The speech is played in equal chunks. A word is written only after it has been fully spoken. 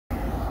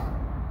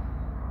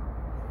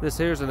This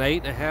here is an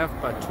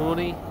 8.5 by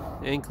 20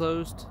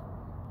 enclosed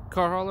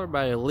car hauler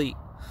by Elite.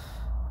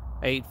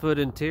 8-foot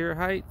interior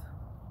height.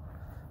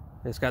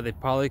 It's got the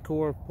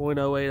polycore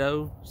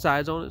 .080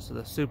 sides on it, so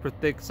the super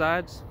thick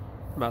sides,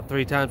 about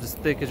 3 times as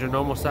thick as your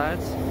normal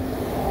sides.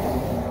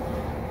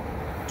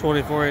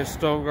 24-inch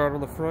stone guard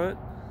on the front,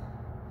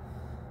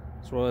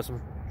 as well as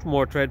some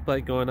more tread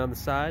plate going on the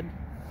side.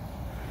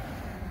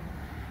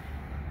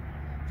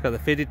 It's got the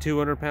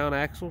 5,200-pound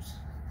axles.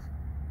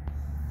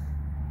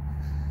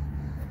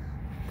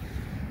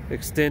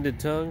 Extended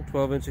tongue,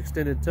 12-inch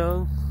extended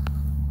tongue.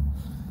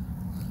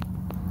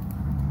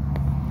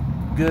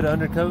 Good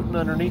undercoating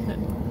underneath it.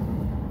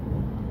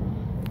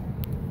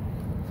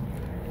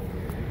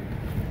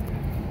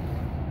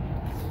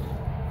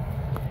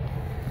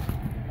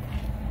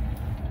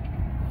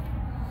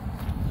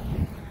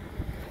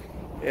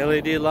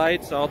 LED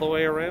lights all the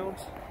way around.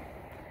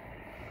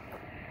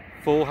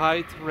 Full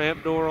height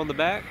ramp door on the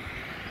back.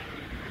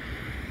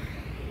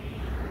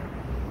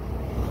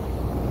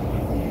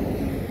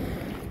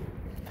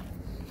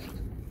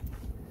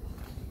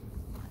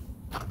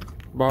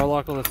 Bar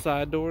lock on the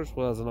side doors, as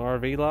well as an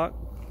RV lock.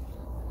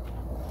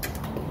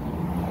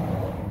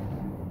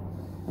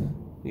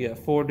 You got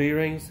 4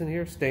 D-rings in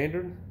here,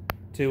 standard.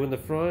 2 in the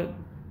front,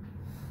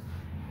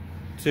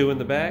 2 in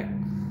the back.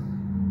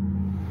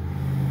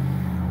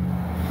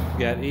 You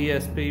got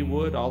ESP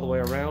wood all the way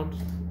around,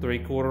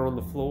 3/4 on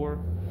the floor,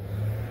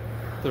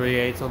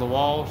 3/8 on the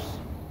walls,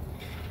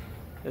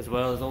 as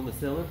well as on the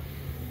ceiling.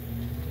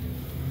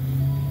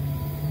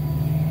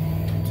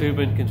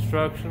 Tubing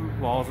construction,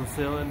 walls and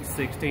ceiling,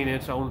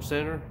 16-inch on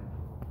center.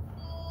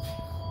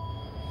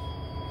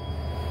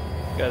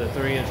 Got a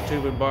 3-inch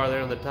tubing bar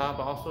there on the top,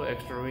 also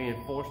extra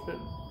reinforcement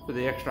for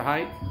the extra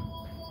height.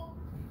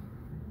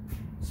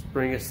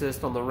 Spring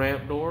assist on the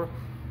ramp door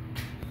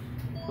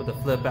with a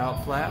flip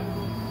out flap.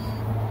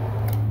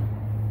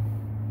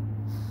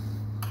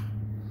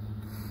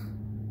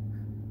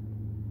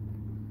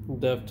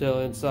 Dovetail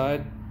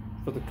inside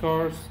for the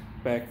cars,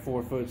 back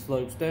 4-foot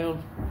slopes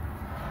down.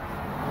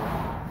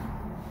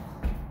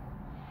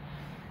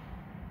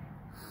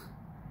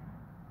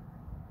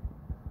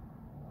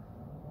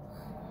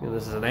 And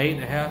this is an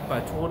 8.5 by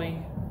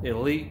 20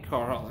 Elite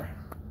car hauler.